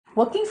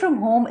Working from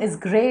home is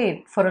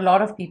great for a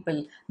lot of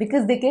people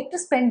because they get to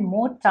spend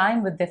more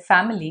time with their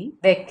family,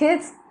 their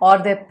kids, or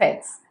their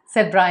pets,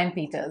 said Brian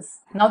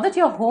Peters. Now that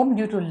you're home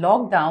due to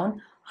lockdown,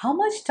 how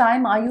much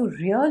time are you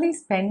really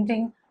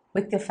spending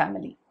with your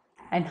family?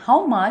 And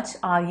how much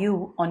are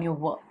you on your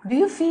work? Do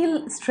you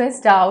feel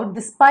stressed out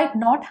despite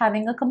not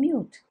having a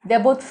commute? There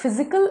are both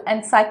physical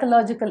and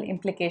psychological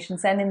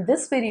implications, and in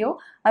this video,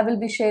 I will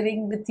be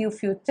sharing with you a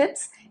few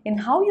tips in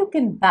how you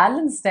can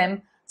balance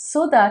them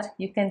so that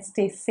you can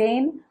stay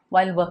sane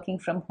while working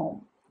from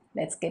home.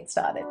 Let's get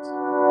started.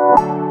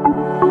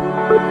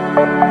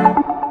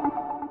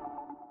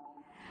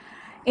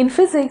 In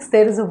physics,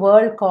 there is a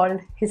word called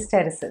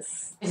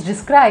hysteresis, which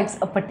describes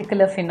a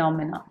particular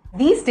phenomena.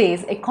 These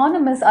days,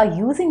 economists are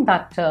using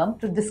that term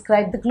to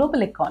describe the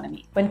global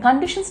economy. When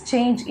conditions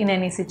change in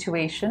any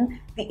situation,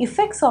 the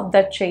effects of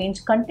that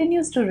change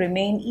continues to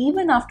remain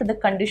even after the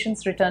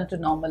conditions return to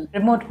normal.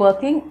 Remote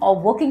working or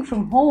working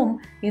from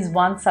home is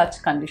one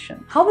such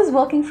condition. How is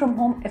working from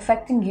home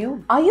affecting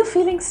you? Are you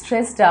feeling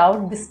stressed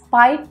out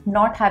despite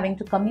not having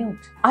to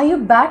commute? Are you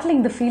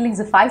battling the feelings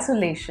of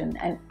isolation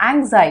and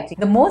anxiety?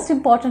 The most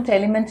important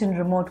element in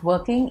remote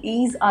working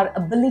is our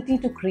ability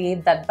to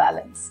create that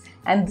balance.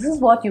 And this is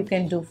what you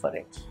can do for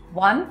it.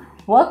 1.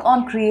 Work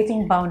on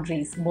creating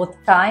boundaries, both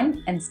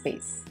time and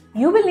space.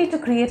 You will need to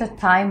create a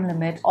time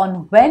limit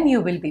on when you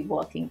will be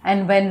working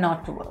and when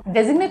not to work.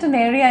 Designate an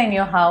area in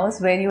your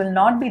house where you will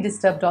not be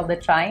disturbed all the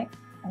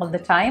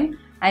time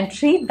and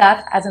treat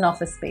that as an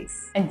office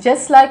space. And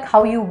just like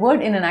how you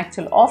would in an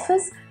actual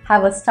office,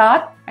 have a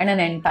start and an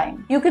end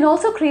time. You can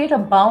also create a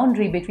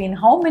boundary between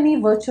how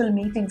many virtual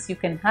meetings you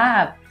can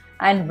have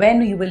and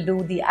when you will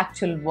do the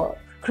actual work.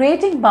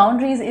 Creating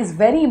boundaries is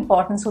very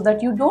important so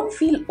that you don't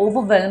feel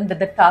overwhelmed with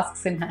the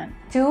tasks in hand.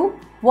 2.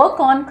 Work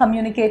on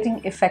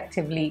communicating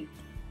effectively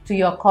to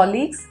your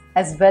colleagues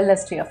as well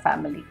as to your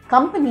family.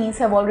 Companies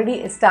have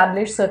already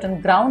established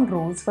certain ground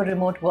rules for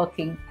remote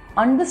working.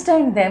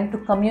 Understand them to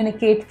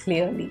communicate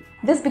clearly.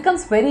 This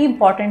becomes very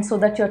important so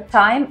that your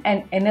time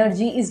and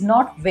energy is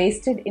not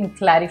wasted in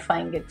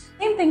clarifying it.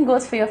 Same thing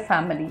goes for your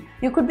family.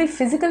 You could be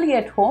physically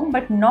at home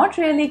but not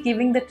really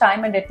giving the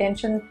time and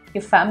attention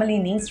your family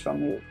needs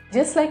from you.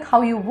 Just like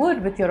how you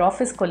would with your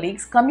office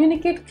colleagues,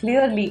 communicate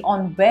clearly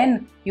on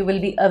when you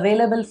will be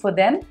available for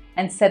them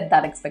and set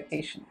that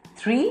expectation.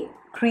 3.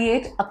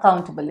 Create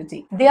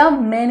accountability. There are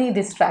many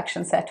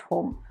distractions at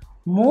home,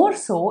 more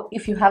so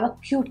if you have a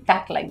cute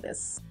cat like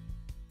this.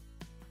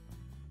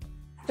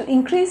 To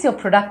increase your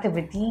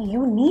productivity,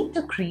 you need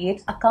to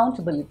create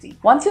accountability.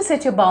 Once you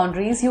set your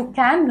boundaries, you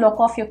can block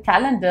off your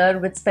calendar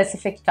with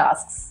specific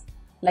tasks,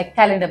 like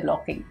calendar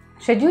blocking.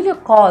 Schedule your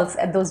calls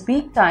at those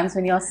peak times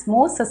when you're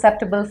most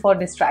susceptible for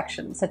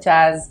distractions, such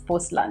as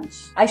post-lunch.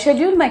 I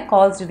schedule my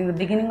calls during the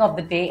beginning of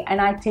the day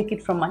and I take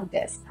it from my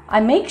desk.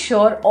 I make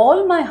sure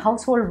all my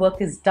household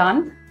work is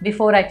done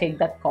before I take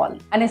that call.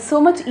 And it's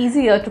so much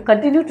easier to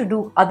continue to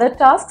do other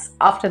tasks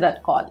after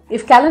that call.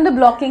 If calendar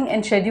blocking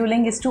and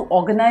scheduling is too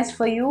organized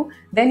for you,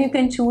 then you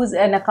can choose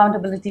an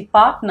accountability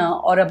partner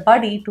or a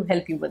buddy to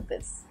help you with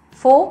this.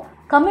 4.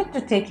 Commit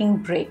to taking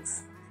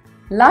breaks.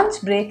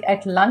 Lunch break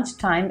at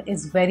lunchtime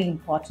is very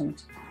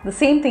important. The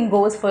same thing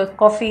goes for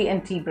coffee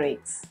and tea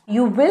breaks.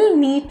 You will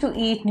need to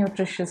eat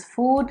nutritious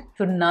food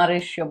to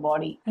nourish your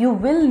body. You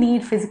will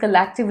need physical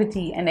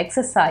activity and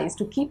exercise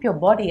to keep your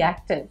body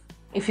active.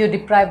 If you're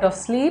deprived of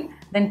sleep,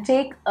 then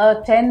take a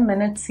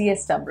 10-minute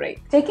siesta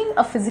break. Taking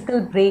a physical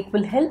break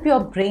will help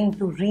your brain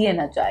to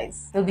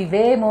re-energize. You'll be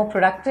way more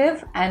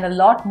productive and a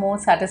lot more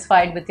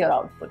satisfied with your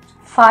output.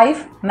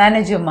 5.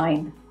 Manage your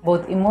mind,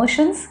 both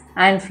emotions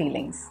and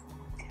feelings.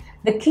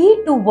 The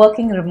key to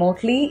working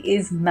remotely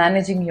is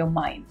managing your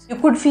mind. You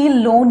could feel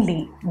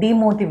lonely,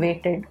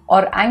 demotivated,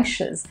 or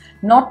anxious,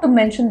 not to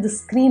mention the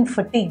screen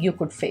fatigue you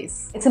could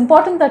face. It's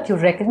important that you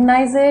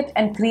recognize it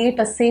and create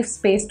a safe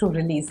space to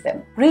release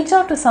them. Reach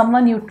out to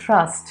someone you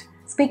trust.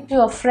 Speak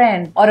to a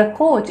friend or a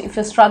coach if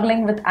you're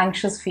struggling with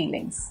anxious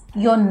feelings.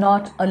 You're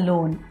not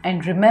alone,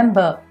 and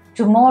remember,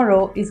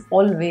 tomorrow is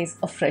always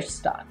a fresh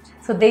start.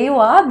 So there you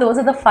are. Those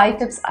are the 5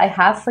 tips I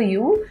have for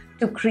you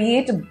to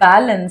create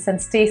balance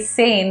and stay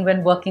sane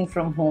when working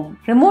from home.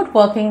 Remote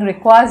working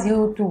requires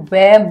you to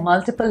wear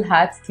multiple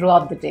hats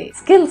throughout the day.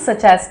 Skills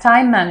such as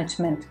time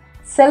management,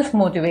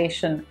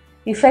 self-motivation,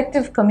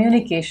 effective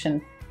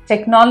communication,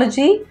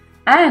 technology,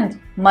 and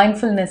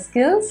mindfulness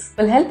skills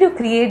will help you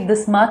create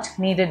this much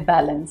needed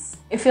balance.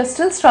 If you're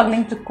still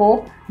struggling to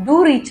cope,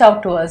 do reach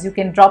out to us. You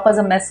can drop us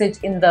a message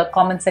in the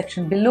comment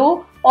section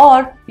below,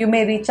 or you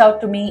may reach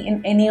out to me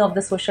in any of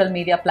the social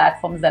media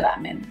platforms that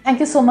I'm in. Thank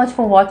you so much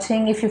for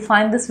watching. If you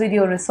find this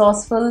video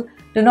resourceful,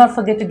 do not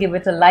forget to give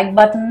it a like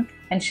button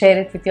and share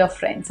it with your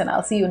friends. And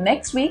I'll see you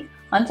next week.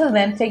 Until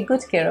then, take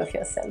good care of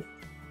yourself.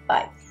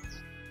 Bye.